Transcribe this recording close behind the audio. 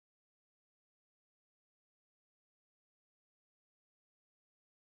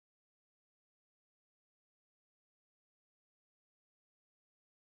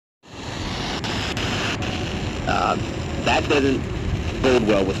That doesn't bode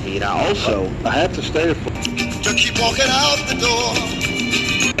well with me. And I have to stay. To keep walking out the door.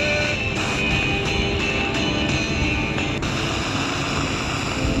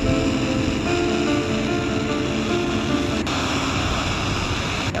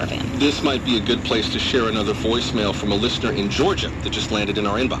 This might be a good place to share another voicemail from a listener in Georgia that just landed in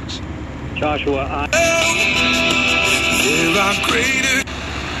our inbox. Joshua,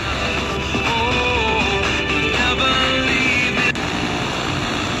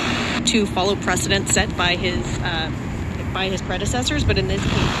 to follow precedent set by his predecessors, but in this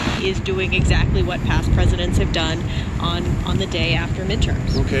case, he is doing exactly what past presidents have done on the day after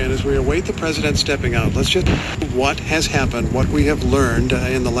midterms. Okay, and as we await the president stepping out, let's just what has happened, what we have learned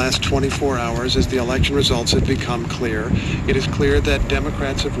in the last 24 hours as the election results have become clear. It is clear that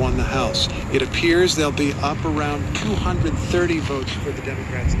Democrats have won the House. It appears they'll be up around 230 votes for the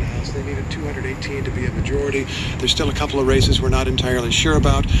Democrats in the House. They needed 218 to be a majority. There's still a couple of races we're not entirely sure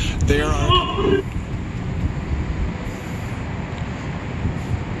about. There are...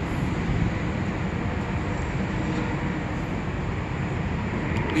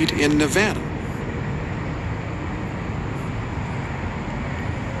 in Nevada.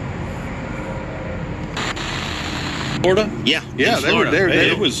 Florida? Yeah, they were there.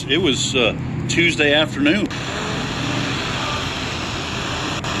 It was Tuesday afternoon. Our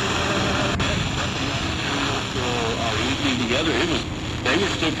evening together, they were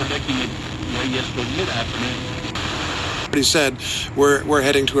still predicting it yesterday mid-afternoon. He said we're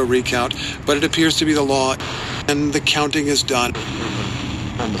heading to a recount, but it appears to be the law, and the counting is done.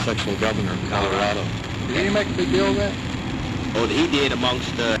 Homosexual governor of Colorado. Did he make a big deal of that? Oh, he did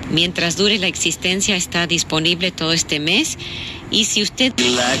amongst the... Mientras dure la existencia está disponible todo este mes y si usted...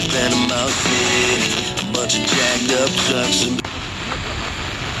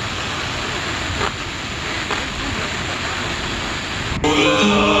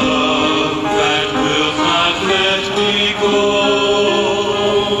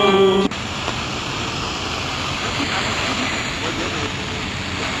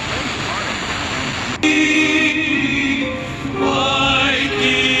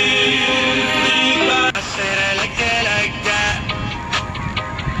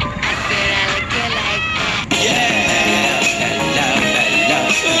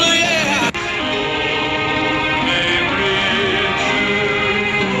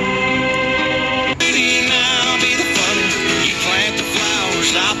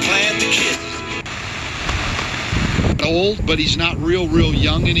 Old, but he's not real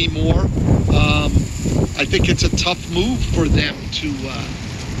young anymore. I think it's a tough move for them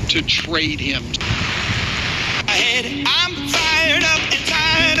to trade him. I'm fired up and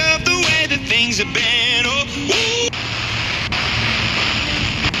tired of the way that things have been. Oh,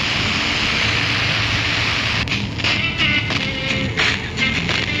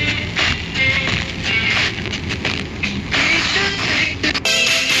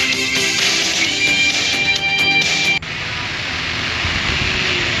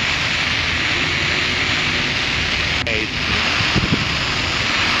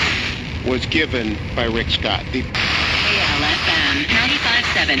 was given by Rick Scott. KLFM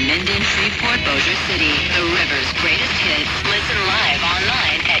 95.7 Minden, Shreveport, Bossier City, the river's greatest hits. Listen live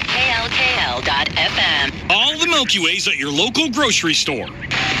online at klkl.fm. All the Milky Ways at your local grocery store. All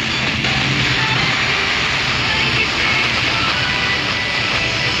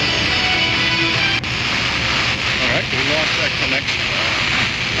right, we lost that connection.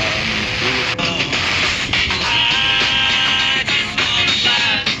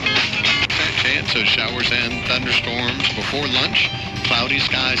 Chance of showers and thunderstorms before lunch, cloudy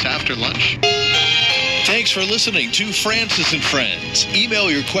skies after lunch. Thanks for listening to Francis and Friends.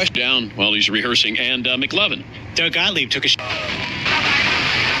 Email your question down while he's rehearsing, and McLovin. Doug Gottlieb took a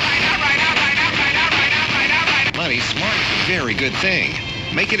Money smart is a very good thing.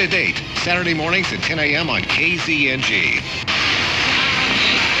 Make it a date. Saturday mornings at 10 a.m. on KZNG.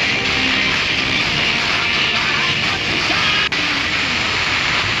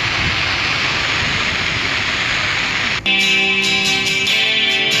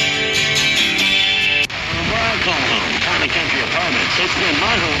 Country Apartments. It's been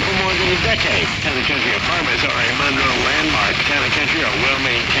my home for more than a decade. Town & Country Apartments are a Monroe landmark. Town & Country are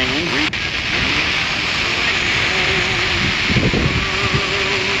well-maintained.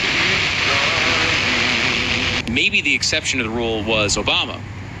 Maybe the exception to the rule was Obama.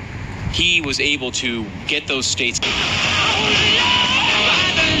 He was able to get those states...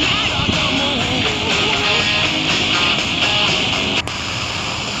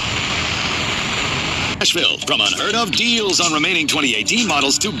 Nashville. From unheard of deals on remaining 2018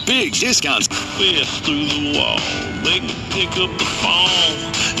 models to big discounts. Fist through the wall. They can pick up the phone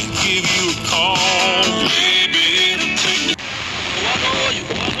and give you a call. Baby, take me. Walk on you.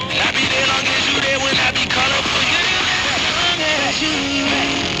 I be there long as you there when I be caught up for you. Long as you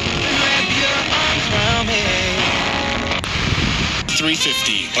wrap your arms around me.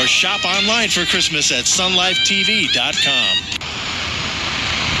 350 or shop online for Christmas at sunlifetv.com.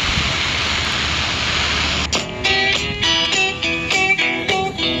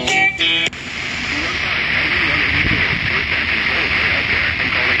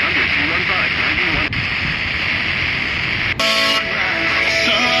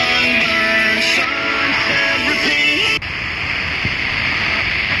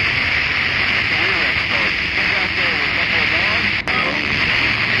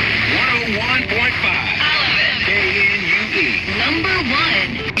 Number 1.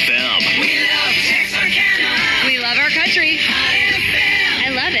 Them. We love Texarkana. We love our country. I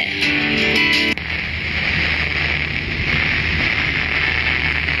love it.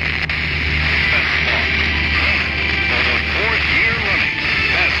 For the 4th year running,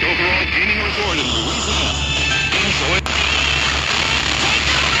 best overall gaming resort in Louisiana. Enjoy.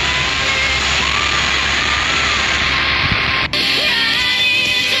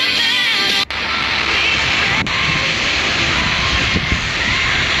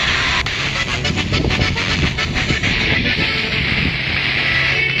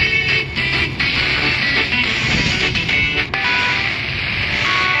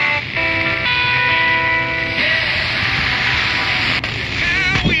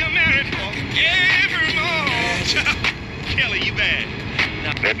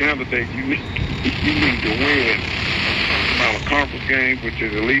 At the end of the day, you need to win about a conference game, which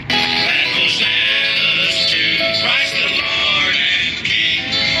is at least. Christ the Lord and King,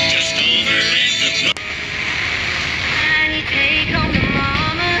 just over in the Take on the